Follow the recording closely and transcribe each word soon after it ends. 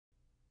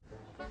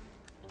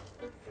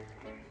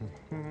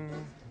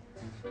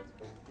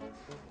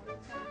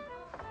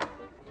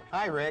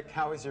Hi, Rick.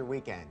 How was your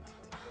weekend?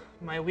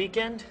 My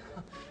weekend?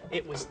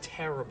 It was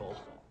terrible.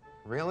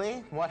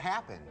 Really? What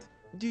happened?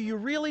 Do you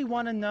really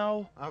want to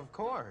know? Of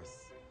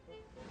course.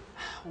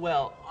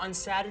 Well, on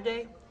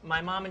Saturday, my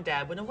mom and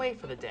dad went away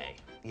for the day.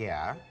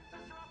 Yeah?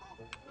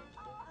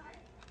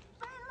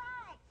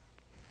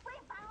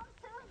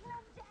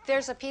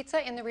 There's a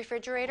pizza in the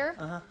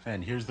refrigerator.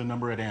 And here's the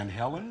number at Aunt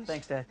Helen's.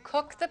 Thanks, Dad.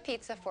 Cook the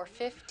pizza for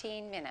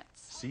 15 minutes.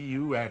 See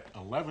you at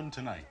 11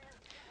 tonight.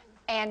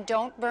 And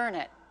don't burn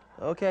it.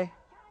 Okay.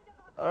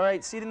 All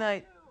right, see you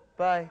tonight.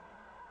 Bye.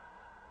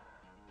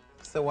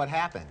 So what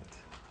happened?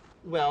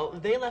 Well,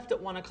 they left at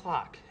 1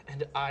 o'clock,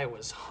 and I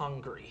was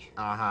hungry.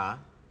 Uh-huh.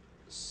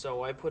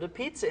 So I put a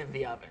pizza in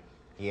the oven.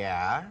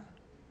 Yeah?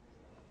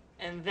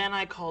 And then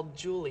I called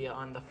Julia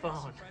on the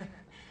phone.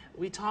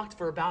 We talked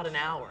for about an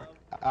hour.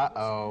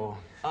 Uh-oh.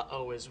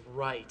 Uh-oh is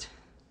right.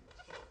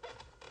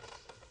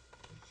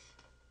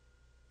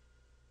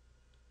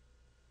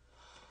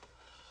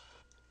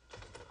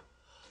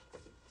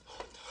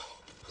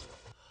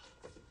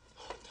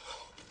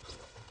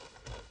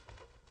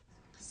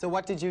 So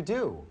what did you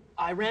do?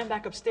 I ran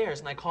back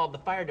upstairs and I called the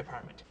fire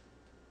department.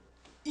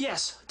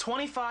 Yes,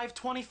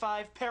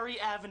 2525 Perry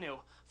Avenue.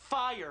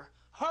 Fire.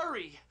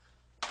 Hurry!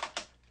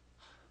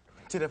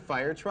 Did a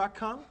fire truck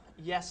come?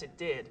 Yes, it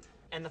did.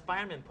 And the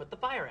firemen put the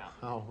fire out.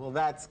 Oh, well,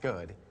 that's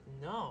good.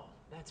 No,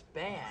 that's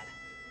bad.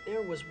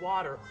 There was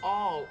water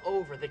all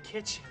over the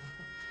kitchen.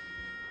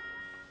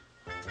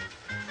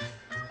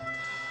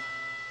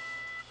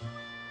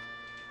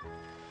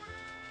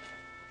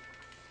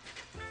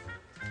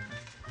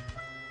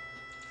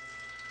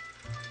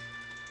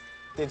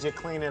 Did you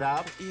clean it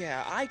up?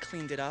 Yeah, I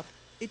cleaned it up.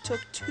 It took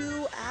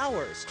 2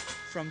 hours,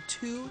 from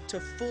 2 to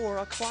 4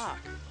 o'clock.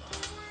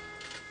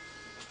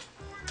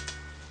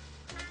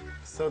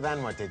 So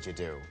then what did you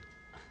do?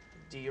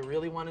 Do you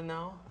really want to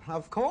know?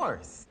 Of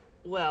course.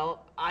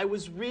 Well, I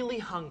was really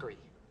hungry.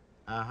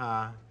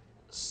 Uh-huh.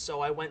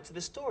 So I went to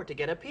the store to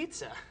get a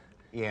pizza.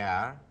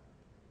 Yeah?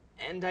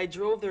 And I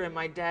drove there in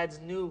my dad's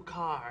new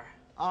car.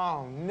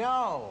 Oh,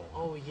 no.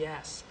 Oh,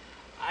 yes.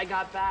 I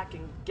got back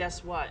and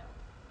guess what?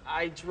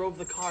 I drove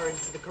the car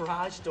into the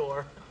garage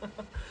door. Oh,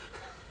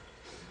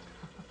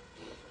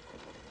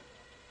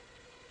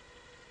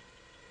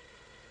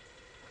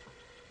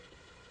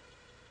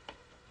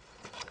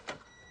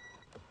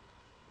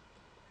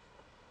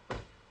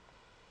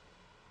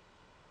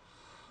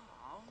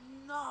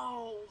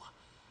 no.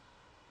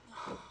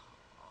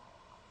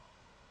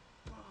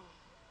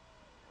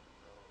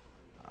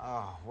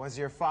 Oh, was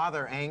your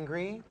father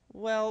angry?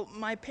 Well,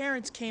 my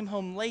parents came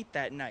home late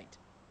that night,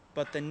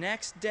 but the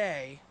next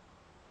day...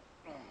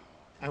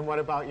 And what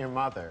about your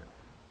mother?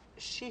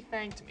 She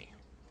thanked me.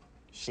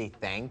 She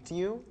thanked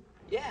you?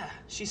 Yeah,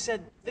 she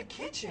said, the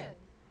kitchen.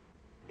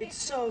 It's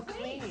so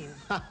clean.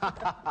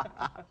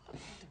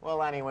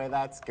 Well, anyway,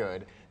 that's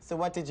good. So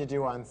what did you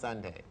do on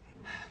Sunday?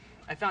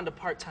 I found a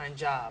part-time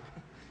job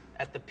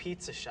at the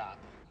pizza shop.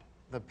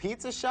 The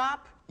pizza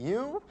shop?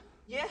 You?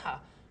 Yeah,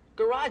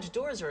 garage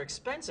doors are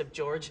expensive,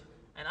 George,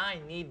 and I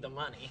need the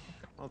money.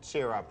 Well,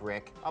 cheer up,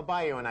 Rick. I'll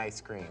buy you an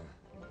ice cream.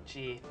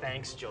 Gee,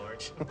 thanks,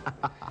 George.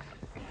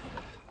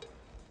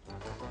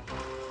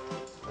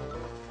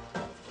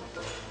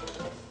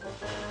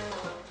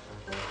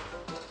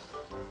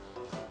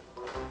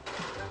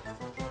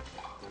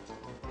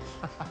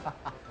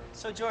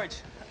 So, George,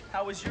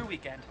 how was your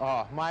weekend?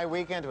 Oh, my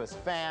weekend was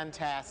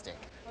fantastic.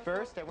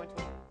 First, I went to